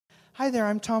Hi there,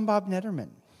 I'm Tom Bob Netterman.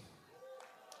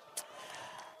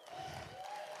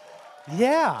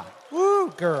 Yeah,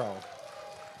 woo, girl.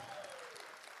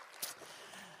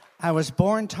 I was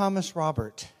born Thomas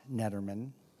Robert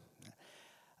Netterman.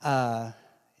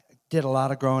 Did a lot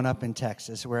of growing up in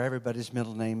Texas where everybody's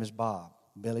middle name is Bob.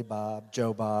 Billy Bob,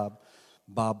 Joe Bob,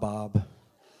 Bob,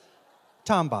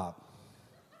 Tom Bob.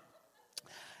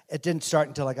 It didn't start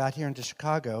until I got here into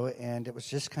Chicago, and it was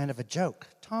just kind of a joke.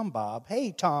 Tom Bob,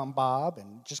 hey, Tom Bob,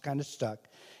 and just kind of stuck.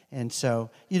 And so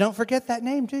you don't forget that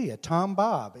name, do you? Tom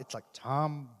Bob. It's like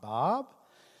Tom Bob?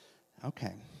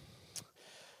 Okay.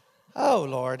 Oh,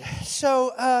 Lord.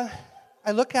 So I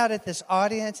look out at this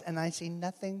audience, and I see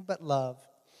nothing but love.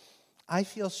 I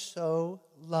feel so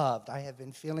loved. I have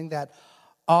been feeling that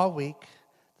all week,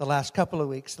 the last couple of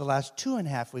weeks, the last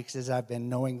 2.5 weeks as I've been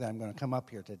knowing that I'm going to come up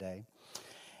here today.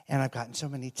 And I've gotten so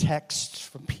many texts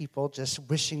from people just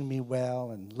wishing me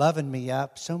well and loving me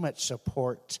up, so much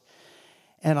support.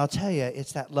 And I'll tell you,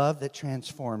 it's that love that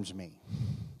transforms me.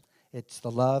 It's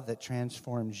the love that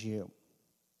transforms you.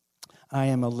 I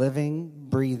am a living,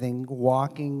 breathing,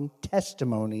 walking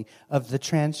testimony of the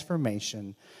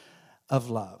transformation of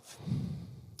love.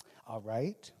 All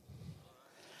right?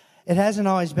 It hasn't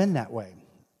always been that way.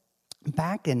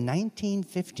 Back in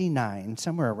 1959,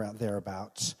 somewhere around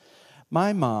thereabouts,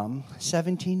 my mom,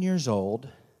 17 years old,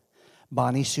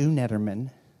 Bonnie Sue Netterman,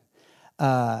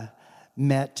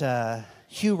 met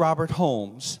Hugh Robert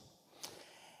Holmes,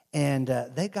 and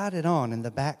they got it on in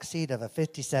the back seat of a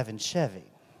 57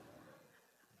 Chevy.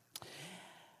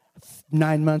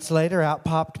 9 months later, out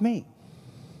popped me.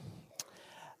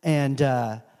 And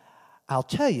I'll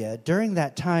tell you, during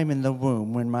that time in the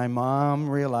womb, when my mom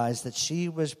realized that she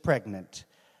was pregnant,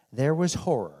 there was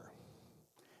horror.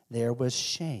 There was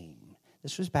shame.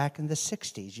 This was back in the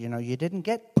 60s. You know, you didn't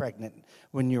get pregnant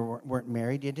when you weren't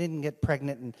married. You didn't get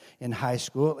pregnant in high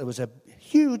school. It was a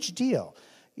huge deal.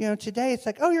 You know, today it's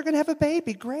like, oh, you're going to have a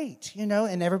baby. Great. You know,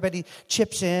 and everybody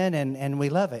chips in and we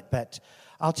love it. But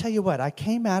I'll tell you what, I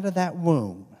came out of that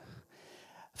womb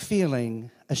feeling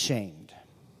ashamed.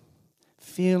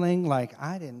 Feeling like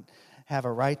I didn't have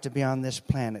a right to be on this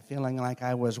planet. Feeling like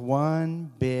I was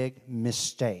one big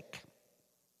mistake.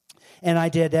 And I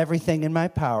did everything in my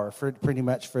power for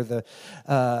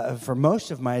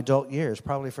most of my adult years,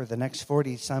 probably for the next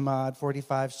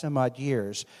 45 some odd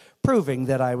years, proving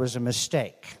that I was a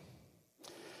mistake.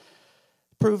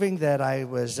 Proving that I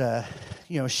was,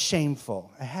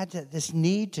 shameful. I had this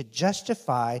need to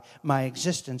justify my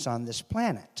existence on this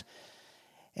planet.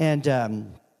 And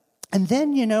then,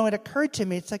 it occurred to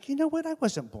me, it's like, you know what? I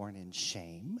wasn't born in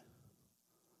shame.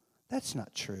 That's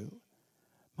not true.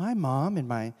 My mom and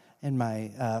my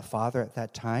father at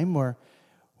that time were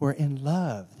in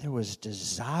love. There was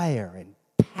desire and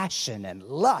passion and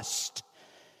lust.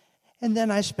 And then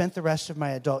I spent the rest of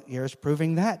my adult years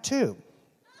proving that too.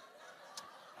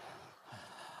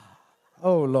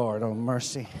 Oh, Lord, oh,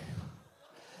 mercy.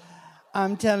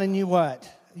 I'm telling you what.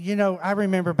 I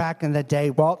remember back in the day,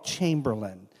 Walt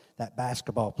Chamberlain, that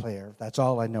basketball player, that's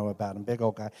all I know about him, big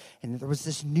old guy. And there was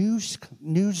this news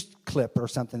clip or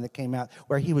something that came out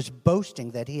where he was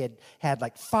boasting that he had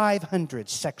like 500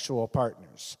 sexual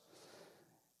partners.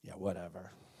 Yeah,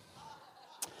 whatever.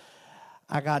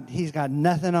 He's got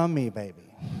nothing on me,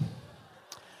 baby.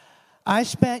 I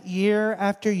spent year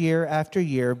after year after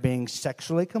year being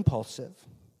sexually compulsive.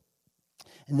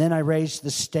 And then I raised the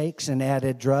stakes and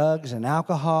added drugs and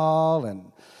alcohol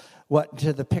and what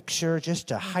to the picture just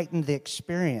to heighten the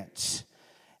experience.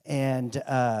 And,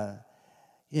 I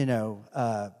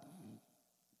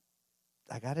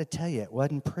got to tell you, it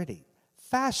wasn't pretty.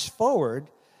 Fast forward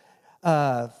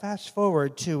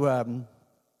to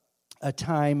a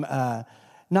time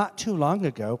not too long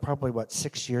ago, probably,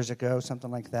 6 years ago, something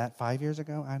like that, 5 years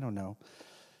ago, I don't know,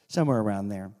 somewhere around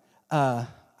there. I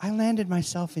landed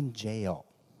myself in jail.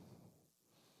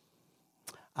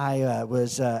 I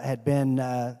had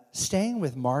been staying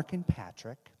with Mark and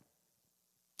Patrick,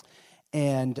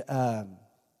 and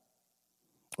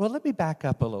let me back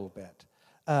up a little bit.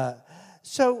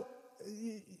 So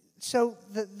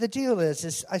the deal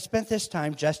is I spent this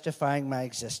time justifying my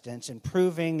existence and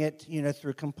proving it,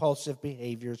 through compulsive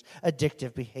behaviors,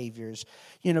 addictive behaviors.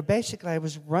 Basically I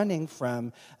was running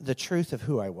from the truth of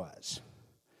who I was.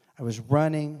 I was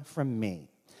running from me.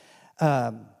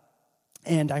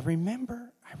 And I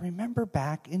remember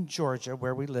back in Georgia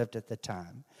where we lived at the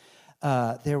time,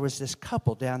 there was this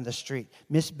couple down the street,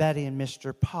 Miss Betty and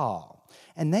Mr. Paul.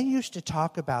 And they used to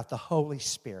talk about the Holy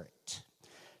Spirit.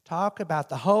 talk about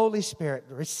the Holy Spirit,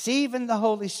 receiving the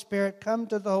Holy Spirit, come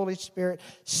to the Holy Spirit,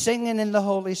 singing in the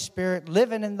Holy Spirit,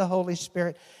 living in the Holy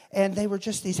Spirit. And they were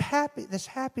just this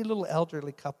happy little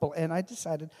elderly couple. And I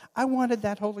decided I wanted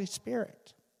that Holy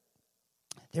Spirit.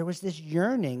 There was this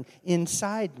yearning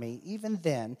inside me, even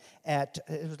then, it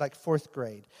was like 4th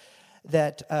grade,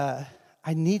 that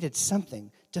I needed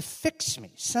something to fix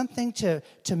me, something to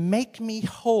make me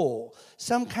whole,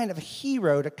 some kind of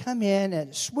hero to come in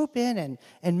and swoop in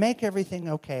and make everything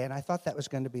okay. And I thought that was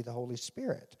going to be the Holy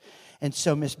Spirit. And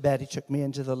so Miss Betty took me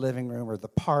into the living room, or the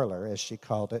parlor, as she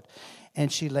called it,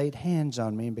 and she laid hands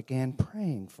on me and began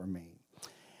praying for me.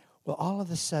 Well, all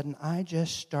of a sudden, I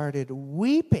just started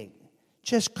weeping,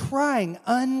 just crying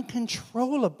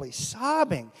uncontrollably,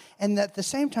 sobbing. And at the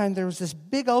same time, there was this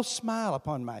big old smile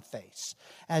upon my face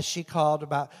as she called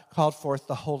forth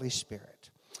the Holy Spirit.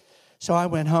 So I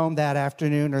went home that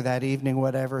afternoon or that evening,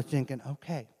 whatever, thinking,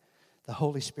 okay, the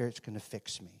Holy Spirit's going to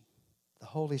fix me. The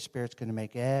Holy Spirit's going to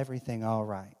make everything all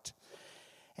right.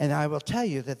 And I will tell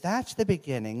you that that's the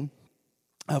beginning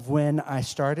of when I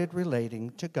started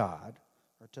relating to God,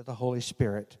 or to the Holy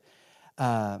Spirit,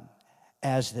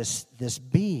 as this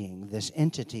being, this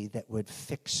entity that would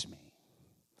fix me.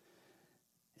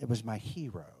 It was my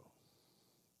hero.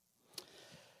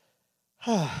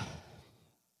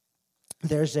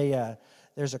 There's a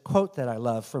quote that I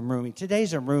love from Rumi.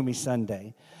 Today's a Rumi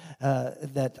Sunday.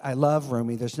 That I love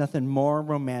Rumi. There's nothing more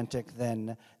romantic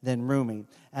than Rumi.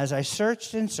 As I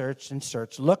searched and searched and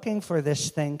searched, looking for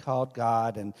this thing called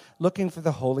God and looking for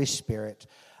the Holy Spirit,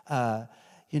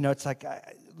 it's like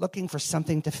looking for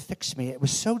something to fix me. It was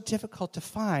so difficult to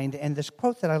find. And this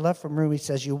quote that I love from Rumi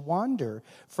says, "You wander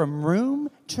from room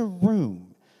to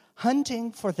room,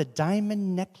 hunting for the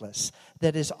diamond necklace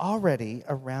that is already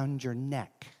around your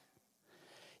neck."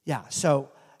 Yeah,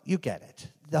 so you get it.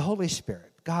 The Holy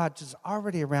Spirit, God, was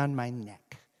already around my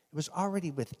neck. It was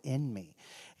already within me,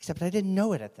 except I didn't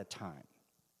know it at the time.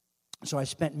 So I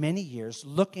spent many years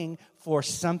looking for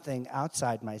something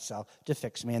outside myself to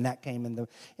fix me, and that came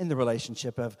in the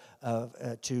relationship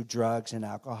to drugs and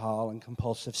alcohol and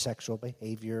compulsive sexual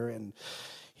behavior, and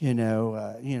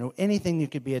anything you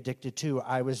could be addicted to,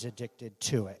 I was addicted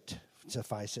to it.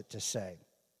 Suffice it to say.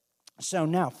 So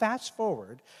now, fast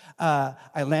forward,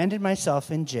 I landed myself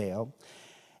in jail.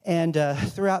 And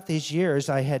throughout these years,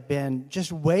 I had been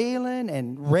just wailing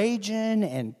and raging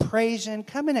and praising,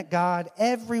 coming at God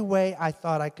every way I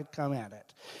thought I could come at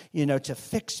it, to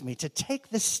fix me, to take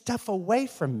this stuff away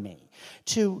from me,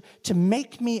 to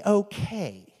make me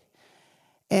okay.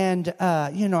 And,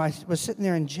 I was sitting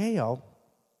there in jail.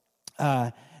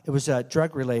 It was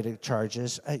drug-related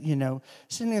charges,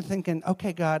 sitting there thinking,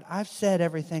 okay, God, I've said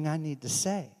everything I need to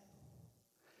say.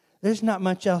 There's not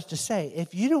much else to say.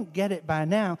 If you don't get it by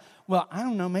now, well, I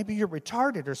don't know, maybe you're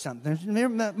retarded or something. There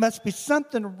must be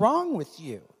something wrong with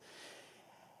you.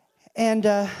 And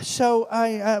so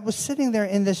I was sitting there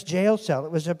in this jail cell.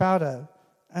 It was about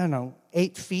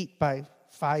 8 feet by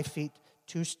 5 feet,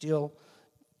 2 steel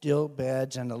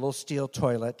beds and a little steel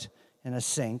toilet and a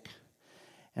sink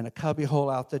and a cubby hole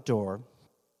out the door.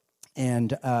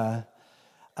 And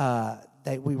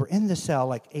we were in the cell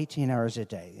like 18 hours a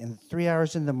day. And 3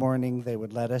 hours in the morning, they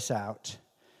would let us out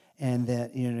and then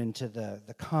into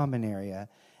the common area.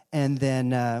 And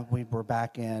then we were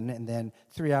back in, and then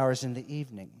 3 hours in the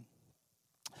evening.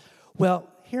 Well,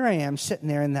 here I am sitting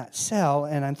there in that cell,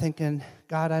 and I'm thinking,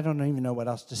 God, I don't even know what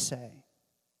else to say.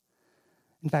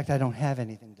 In fact, I don't have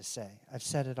anything to say. I've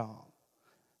said it all.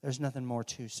 There's nothing more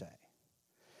to say.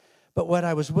 But what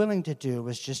I was willing to do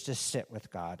was just to sit with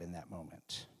God in that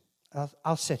moment.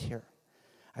 I'll sit here.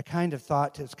 I kind of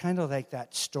thought it's kind of like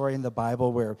that story in the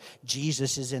Bible where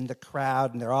Jesus is in the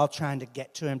crowd and they're all trying to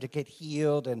get to him to get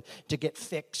healed and to get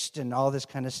fixed and all this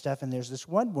kind of stuff. And there's this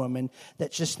one woman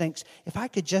that just thinks, if I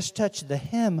could just touch the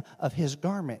hem of his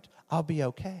garment, I'll be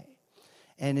okay.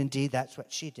 And indeed, that's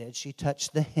what she did. She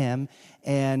touched the hem,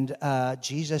 and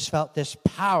Jesus felt this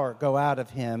power go out of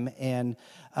him. And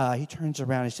he turns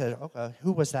around and he says, okay,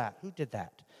 who was that? Who did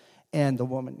that? And the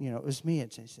woman, it was me.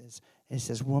 It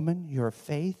says, woman, your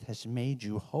faith has made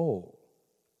you whole.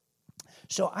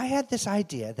 So I had this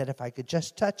idea that if I could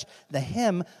just touch the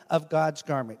hem of God's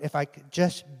garment, if I could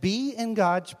just be in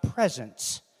God's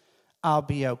presence, I'll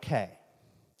be okay.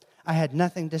 I had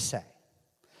nothing to say.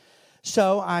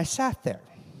 So I sat there,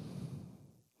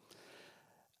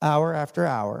 hour after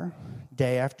hour,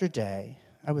 day after day.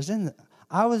 I was in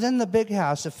the big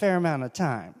house a fair amount of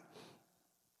time.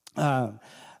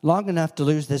 Long enough to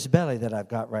lose this belly that I've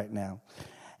got right now.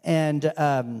 And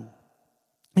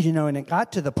And it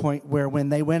got to the point where when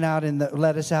they went out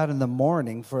let us out in the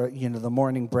morning for, the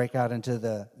morning break out into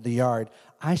the yard,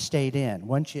 I stayed in.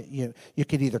 Once you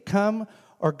could either come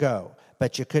or go,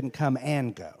 but you couldn't come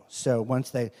and go. So once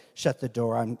they shut the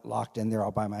door, I'm locked in there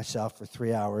all by myself for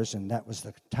 3 hours, and that was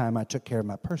the time I took care of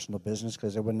my personal business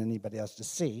because there wasn't anybody else to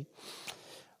see.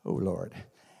 Oh, Lord.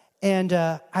 And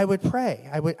I would pray.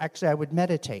 I would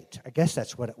meditate. I guess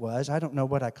that's what it was. I don't know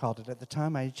what I called it at the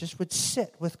time. I just would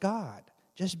sit with God.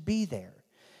 Just be there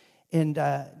and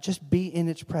just be in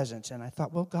its presence. And I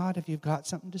thought, well, God, if you've got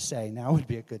something to say, now would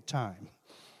be a good time.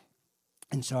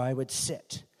 And so I would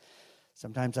sit.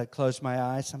 Sometimes I'd close my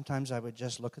eyes. Sometimes I would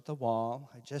just look at the wall.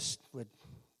 I would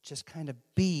kind of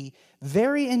be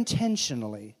very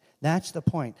intentionally, that's the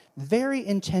point, very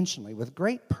intentionally, with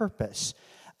great purpose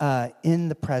in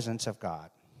the presence of God.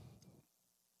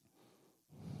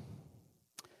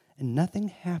 And nothing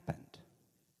happened.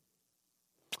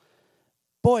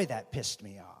 Boy, that pissed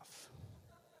me off.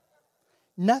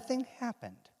 Nothing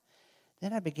happened.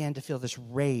 Then I began to feel this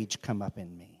rage come up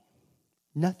in me.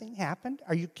 Nothing happened?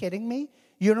 Are you kidding me?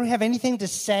 You don't have anything to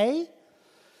say?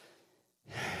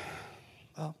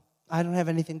 Well, I don't have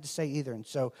anything to say either. And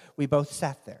so we both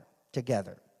sat there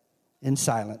together in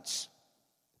silence.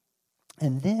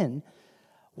 And then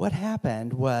what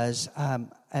happened was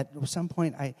at some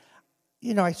point I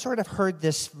sort of heard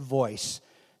this voice.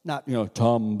 Not,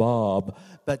 Tom Bob,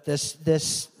 but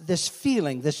this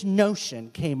feeling, this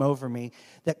notion came over me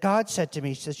that God said to me,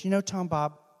 he says, Tom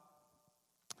Bob,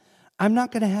 I'm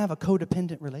not going to have a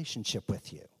codependent relationship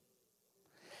with you.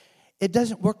 It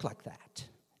doesn't work like that.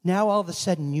 Now all of a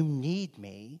sudden you need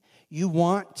me. You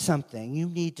want something. You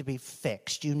need to be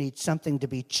fixed. You need something to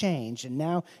be changed. And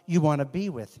now you want to be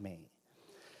with me.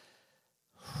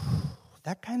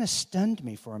 That kind of stunned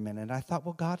me for a minute. I thought,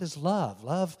 well, God is love.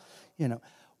 Love,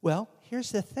 Well,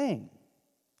 here's the thing.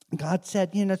 God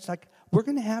said, it's like we're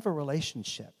going to have a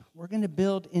relationship. We're going to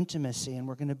build intimacy, and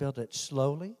we're going to build it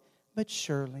slowly but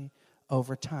surely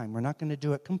over time. We're not going to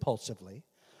do it compulsively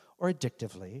or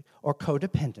addictively or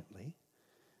codependently.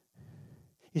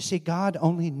 You see, God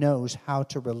only knows how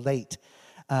to relate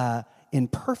in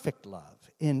perfect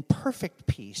love, in perfect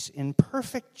peace, in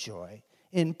perfect joy,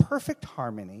 in perfect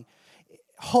harmony,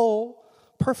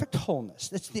 perfect wholeness.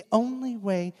 That's the only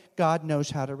way God knows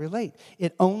how to relate.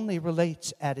 It only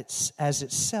relates as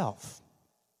itself.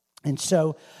 And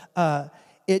so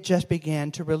it just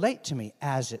began to relate to me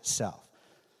as itself.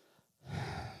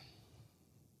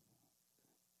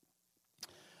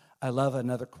 I love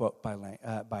another quote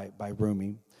by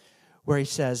Rumi, where he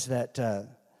says that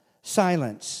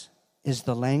silence is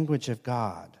the language of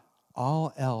God.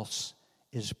 All else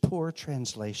is poor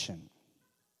translation.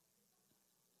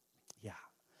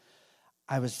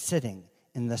 I was sitting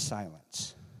in the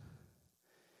silence,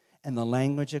 and the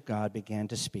language of God began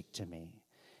to speak to me.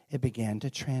 It began to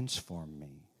transform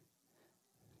me.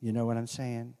 You know what I'm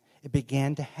saying? It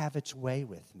began to have its way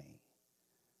with me.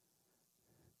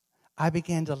 I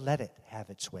began to let it have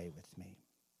its way with me.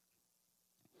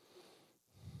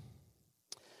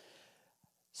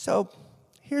 So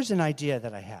here's an idea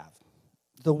that I have.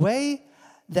 The way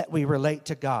that we relate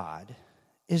to God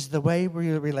is the way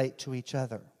we relate to each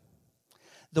other.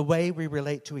 The way we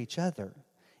relate to each other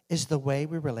is the way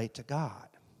we relate to God.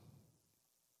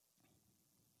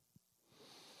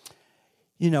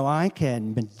 I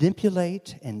can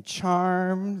manipulate and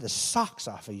charm the socks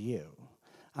off of you.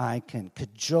 I can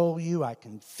cajole you. I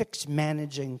can fix,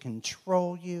 manage, and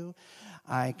control you.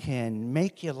 I can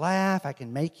make you laugh. I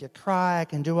can make you cry. I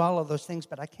can do all of those things,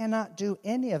 but I cannot do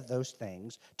any of those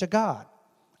things to God.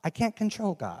 I can't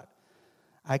control God.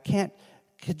 I can't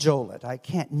cajole it. I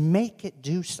can't make it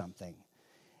do something.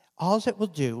 All it will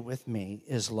do with me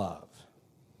is love.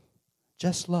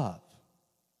 Just love.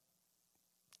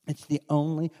 It's the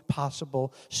only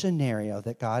possible scenario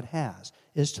that God has,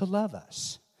 is to love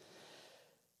us.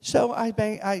 So I've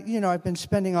been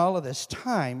spending all of this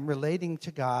time relating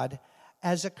to God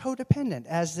as a codependent,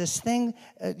 as this thing,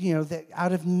 that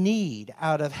out of need,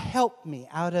 out of help me,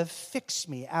 out of fix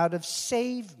me, out of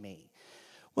save me.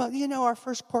 Well, our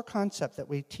first core concept that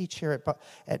we teach here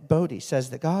at Bodhi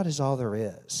says that God is all there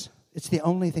is. It's the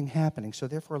only thing happening. So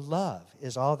therefore, love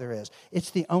is all there is. It's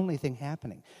the only thing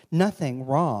happening. Nothing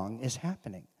wrong is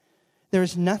happening. There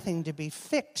is nothing to be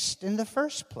fixed in the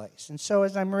first place. And so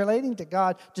as I'm relating to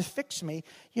God to fix me,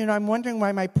 I'm wondering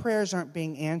why my prayers aren't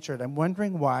being answered. I'm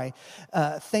wondering why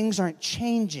things aren't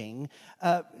changing,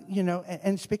 and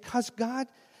it's because God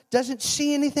doesn't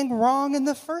see anything wrong in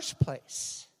the first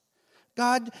place.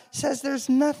 God says there's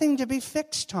nothing to be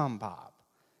fixed, Tom Bob.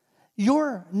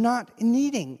 You're not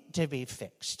needing to be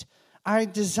fixed. I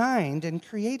designed and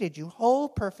created you whole,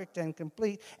 perfect, and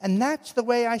complete. And that's the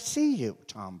way I see you,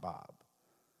 Tom Bob.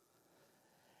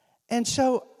 And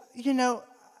so,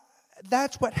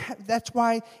 that's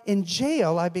why in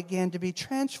jail I began to be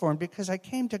transformed, because I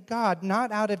came to God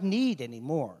not out of need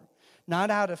anymore, not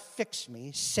out of fix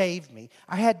me, save me.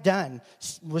 I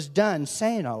was done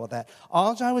saying all of that.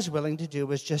 All I was willing to do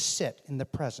was just sit in the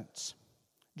presence,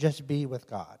 just be with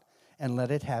God and let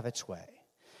it have its way.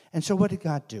 And so what did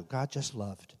God do? God just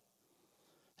loved.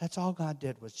 That's all God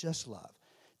did, was just love.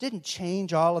 Didn't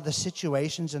change all of the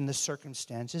situations and the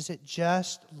circumstances. It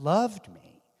just loved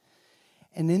me.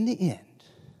 And in the end,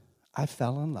 I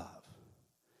fell in love.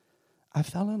 I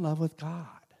fell in love with God.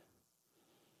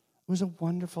 It was a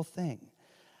wonderful thing.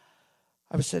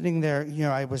 I was sitting there,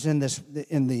 I was in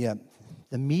the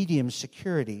medium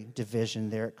security division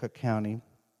there at Cook County.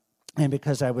 And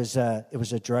because it was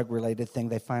a drug-related thing,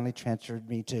 they finally transferred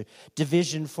me to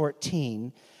Division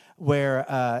 14, where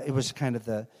it was kind of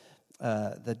the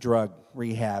drug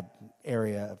rehab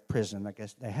area of prison. I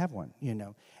guess they have one,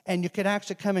 And you could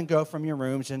actually come and go from your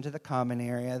rooms into the common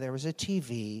area. There was a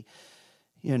TV.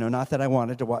 Not that I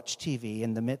wanted to watch TV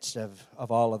in the midst of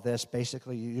all of this.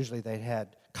 Basically, usually they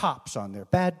had cops on there.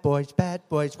 Bad boys,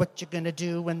 what you gonna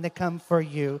do when they come for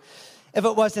you? If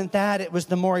it wasn't that, it was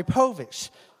the Maury Povich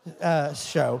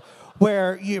show,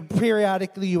 where you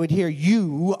would hear,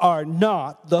 "You are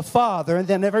not the father," and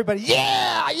then everybody,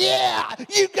 yeah,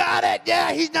 you got it,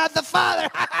 yeah, he's not the father,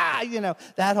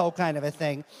 that whole kind of a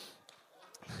thing.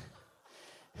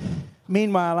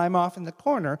 Meanwhile, I'm off in the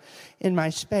corner in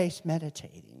my space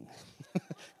meditating,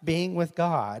 being with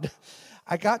God.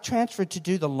 I got transferred to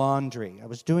do the laundry. I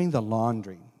was doing the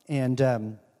laundry, and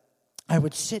I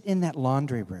would sit in that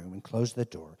laundry room and close the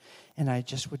door, and I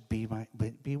just would be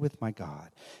with my God,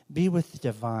 be with the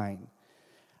divine.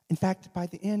 In fact, by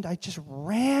the end, I just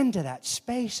ran to that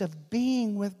space of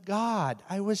being with God.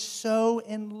 I was so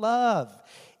in love.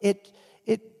 It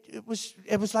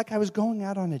was like I was going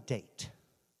out on a date.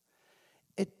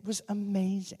 It was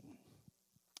amazing.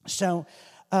 So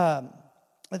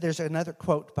there's another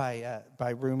quote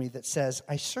by Rumi that says,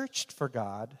 "I searched for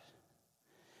God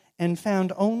and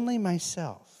found only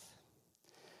myself.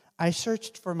 I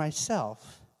searched for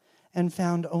myself and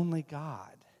found only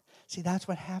God." See, that's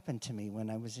what happened to me when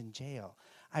I was in jail.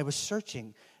 I was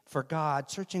searching for God,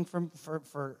 searching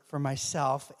for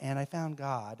myself, and I found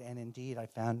God, and indeed I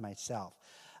found myself.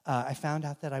 I found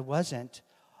out that I wasn't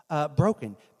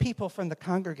broken. People from the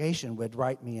congregation would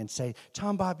write me and say,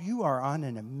 "Tom Bob, you are on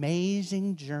an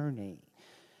amazing journey."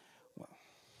 Wow.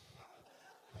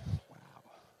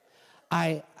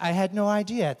 I had no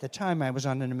idea at the time I was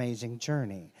on an amazing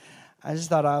journey. I just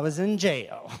thought I was in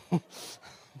jail.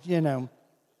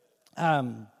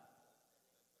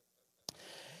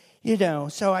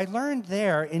 So I learned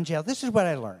there in jail. This is what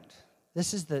I learned.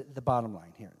 This is the bottom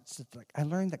line here. It's like I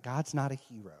learned that God's not a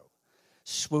hero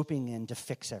swooping in to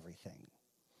fix everything,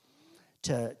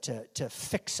 to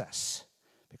fix us.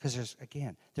 Because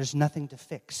there's nothing to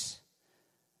fix.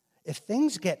 If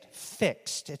things get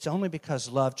fixed, it's only because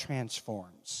love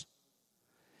transforms.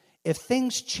 If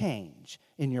things change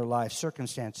in your life,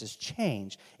 circumstances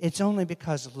change, it's only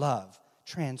because love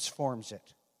transforms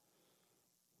it.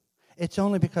 It's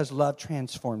only because love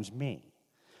transforms me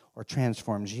or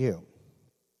transforms you.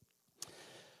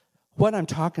 What I'm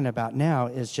talking about now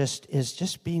is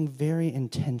just being very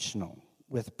intentional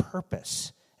with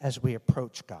purpose as we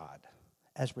approach God,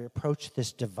 as we approach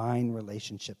this divine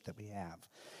relationship that we have.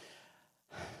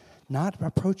 Not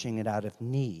approaching it out of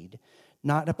need,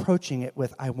 not approaching it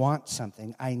with, I want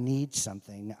something, I need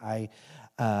something, I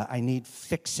need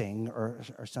fixing or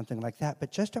something like that,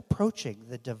 but just approaching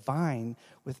the divine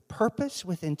with purpose,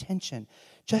 with intention,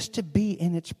 just to be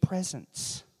in its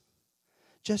presence,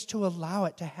 just to allow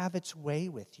it to have its way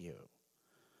with you,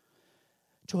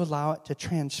 to allow it to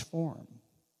transform.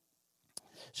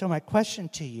 So my question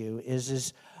to you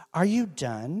is are you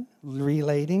done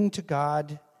relating to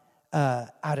God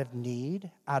out of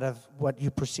need, out of what you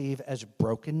perceive as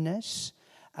brokenness,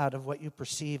 out of what you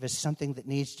perceive as something that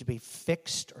needs to be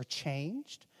fixed or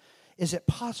changed? Is it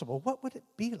possible? What would it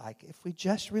be like if we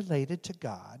just related to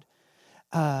God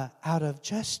out of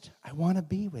just, I want to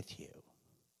be with you?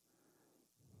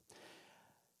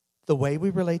 The way we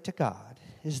relate to God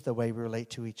is the way we relate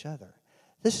to each other.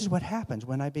 This is what happens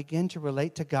when I begin to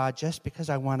relate to God just because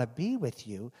I want to be with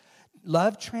you.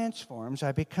 Love transforms.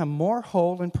 I become more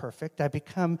whole and perfect. I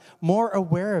become more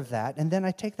aware of that. And then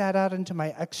I take that out into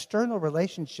my external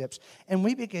relationships, and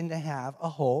we begin to have a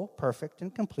whole, perfect,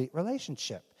 and complete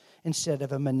relationship. instead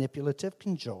of a manipulative,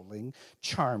 cajoling,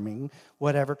 charming,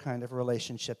 whatever kind of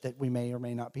relationship that we may or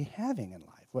may not be having in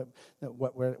life,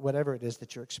 whatever it is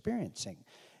that you're experiencing.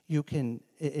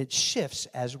 It shifts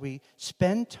as we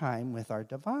spend time with our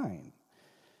divine.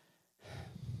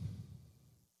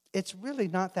 It's really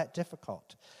not that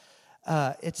difficult.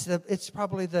 It's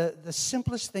probably the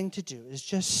simplest thing to do is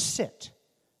just sit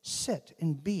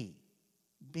and be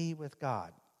with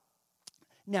God.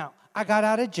 Now, I got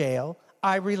out of jail.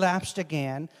 I relapsed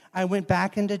again. I went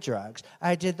back into drugs.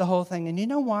 I did the whole thing. And you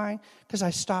know why? Because I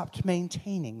stopped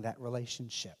maintaining that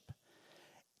relationship.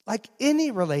 Like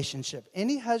any relationship,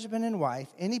 any husband and wife,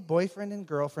 any boyfriend and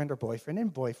girlfriend, or boyfriend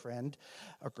and boyfriend,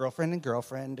 or girlfriend and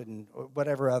girlfriend, and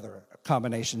whatever other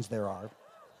combinations there are.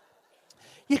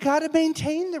 You got to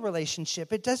maintain the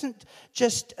relationship. It doesn't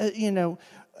just,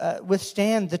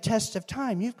 withstand the test of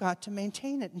time. You've got to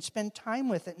maintain it and spend time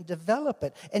with it and develop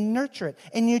it and nurture it.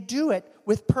 And you do it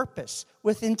with purpose,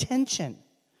 with intention,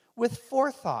 with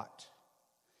forethought.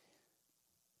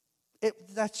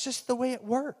 That's just the way it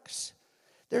works.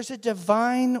 There's a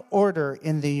divine order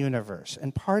in the universe,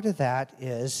 and part of that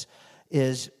is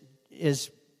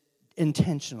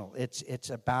intentional. It's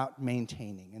about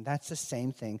maintaining, and that's the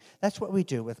same thing. That's what we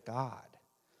do with God.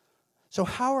 So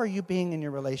how are you being in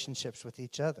your relationships with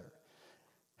each other?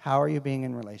 How are you being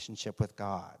in relationship with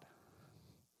God?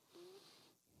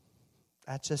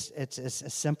 That's just, it's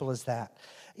as simple as that.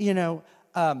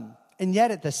 And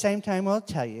yet at the same time, I'll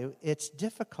tell you, it's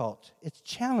difficult. It's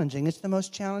challenging. It's the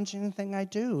most challenging thing I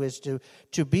do is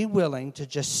to be willing to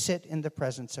just sit in the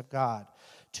presence of God,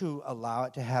 to allow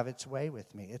it to have its way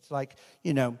with me. It's like,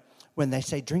 when they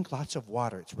say drink lots of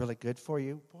water, it's really good for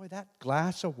you. Boy, that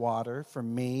glass of water for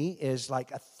me is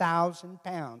like 1,000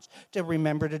 pounds to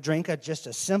remember to drink just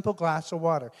a simple glass of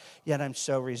water. Yet I'm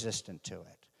so resistant to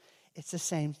it. It's the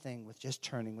same thing with just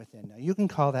turning within. Now, you can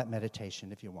call that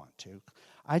meditation if you want to.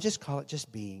 I just call it just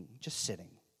being, just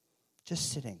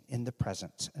sitting in the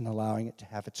presence and allowing it to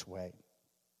have its way.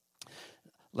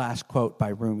 Last quote by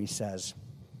Rumi says,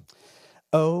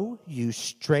 "Oh, you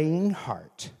straying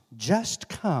heart, just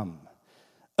come.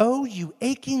 Oh, you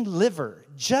aching liver,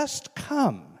 just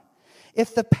come.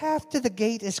 If the path to the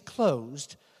gate is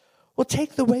closed, well,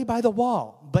 take the way by the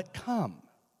wall, but come."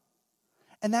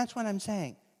 And that's what I'm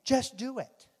saying. Just do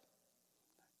it.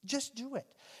 Just do it.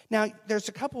 Now, there's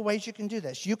a couple ways you can do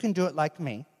this. You can do it like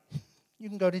me. You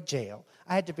can go to jail.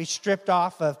 I had to be stripped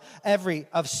off of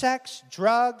sex,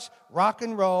 drugs, rock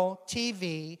and roll,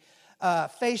 TV,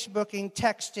 Facebooking,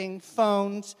 texting,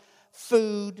 phones,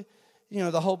 food,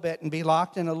 the whole bit, and be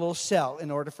locked in a little cell in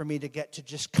order for me to get to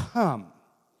just come.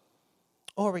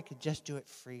 Or we could just do it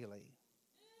freely.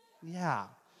 Yeah.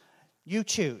 You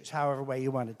choose however way you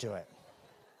want to do it.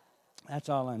 That's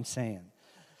all I'm saying.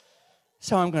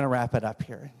 So I'm going to wrap it up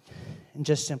here and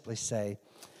just simply say,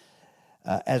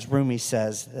 as Rumi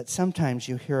says, that sometimes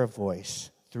you hear a voice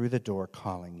through the door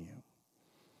calling you.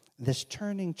 This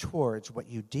turning towards what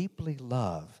you deeply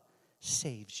love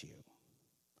saves you.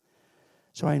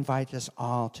 So I invite us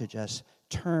all to just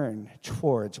turn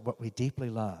towards what we deeply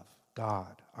love,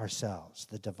 God, ourselves,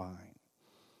 the divine.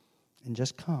 And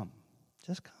just come.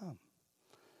 Just come.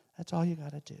 That's all you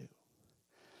got to do.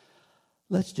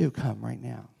 Let's come right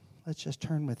now. Let's just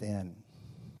turn within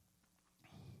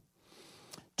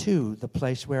to the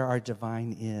place where our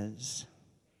divine is.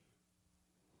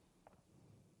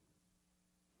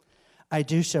 I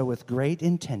do so with great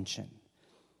intention,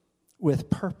 with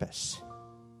purpose.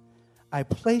 I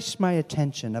place my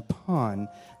attention upon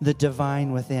the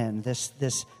divine within,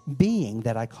 this being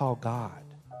that I call God.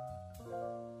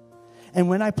 And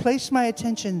when I place my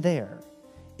attention there,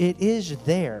 it is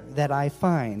there that I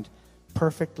find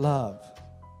perfect love,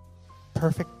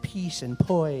 perfect peace and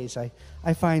poise.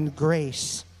 I find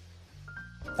grace.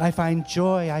 I find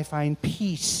joy. I find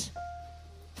peace.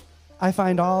 I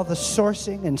find all the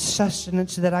sourcing and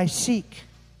sustenance that I seek.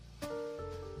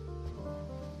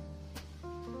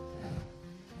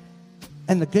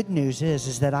 And the good news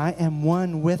is that I am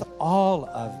one with all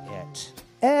of it.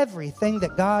 Everything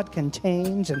that God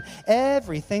contains and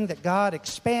everything that God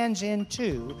expands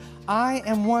into, I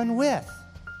am one with.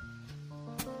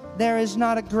 There is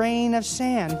not a grain of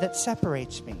sand that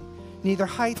separates me. Neither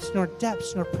heights, nor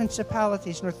depths, nor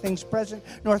principalities, nor things present,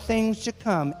 nor things to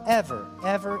come ever,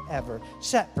 ever, ever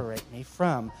separate me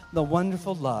from the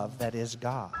wonderful love that is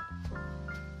God.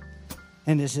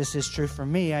 And as this is true for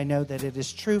me, I know that it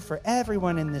is true for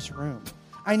everyone in this room.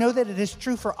 I know that it is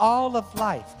true for all of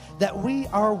life, that we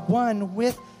are one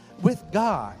with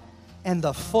God and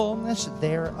the fullness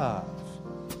thereof.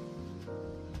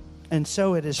 And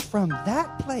so it is from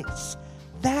that place,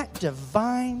 that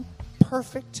divine,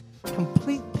 perfect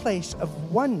complete place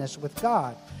of oneness with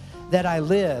God that I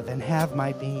live and have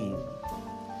my being,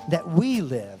 that we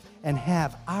live and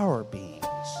have our beings.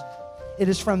 It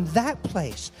is from that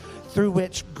place through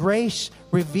which grace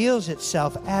reveals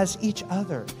itself as each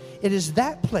other. It is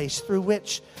that place through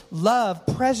which love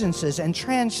presences and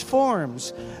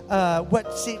transforms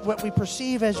what we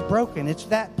perceive as broken. It's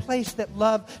that place that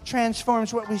love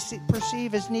transforms what we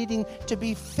perceive as needing to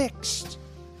be fixed.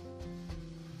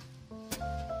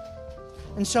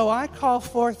 And so I call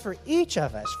forth for each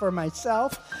of us, for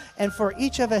myself and for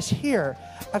each of us here,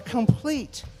 a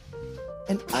complete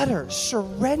and utter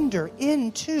surrender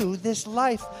into this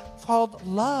life called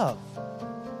love,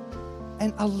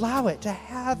 and allow it to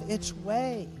have its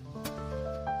way.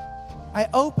 I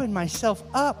open myself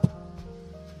up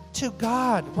to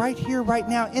God right here, right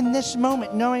now, in this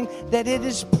moment, knowing that it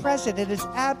is present. It is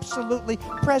absolutely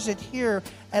present here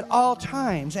at all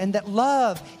times, and that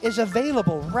love is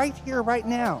available right here, right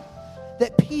now.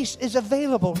 That peace is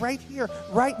available right here,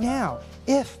 right now,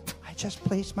 if I just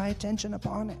place my attention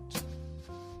upon it.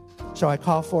 So I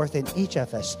call forth in each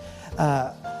of us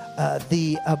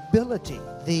the ability,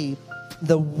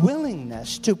 the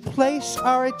willingness to place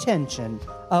our attention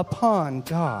upon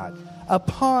God,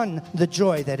 upon the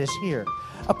joy that is here,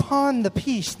 upon the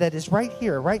peace that is right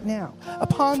here, right now,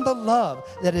 upon the love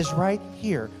that is right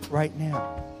here, right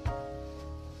now.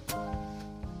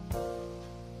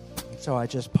 And so I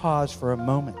just pause for a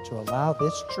moment to allow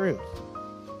this truth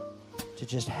to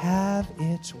just have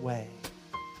its way.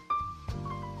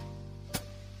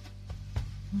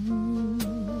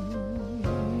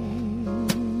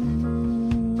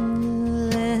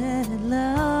 Let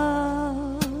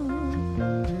love,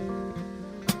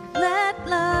 let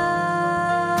love,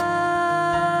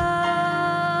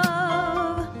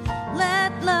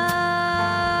 let love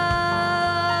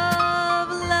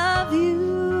love you.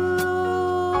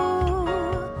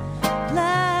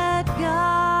 Let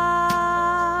God,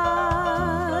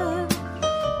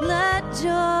 let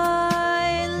joy.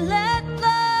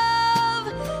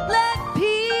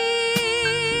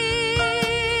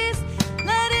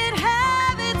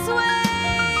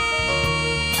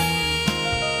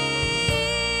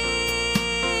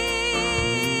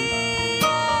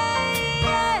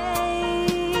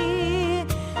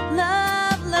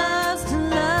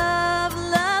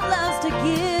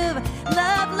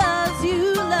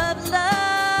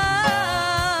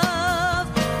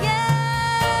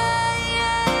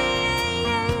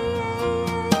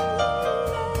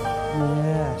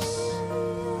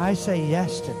 I say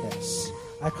yes to this.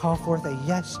 I call forth a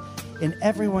yes in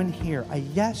everyone here, a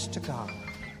yes to God,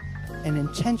 an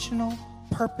intentional,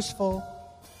 purposeful,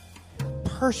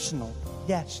 personal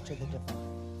yes to the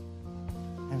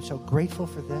divine. I'm so grateful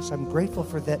for this. I'm grateful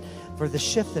for that, for the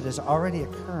shift that is already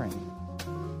occurring.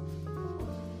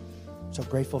 So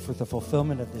grateful for the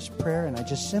fulfillment of this prayer, and I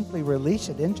just simply release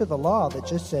it into the law that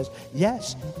just says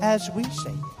yes as we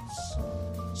say yes.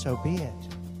 So be it.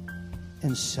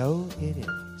 And so it is.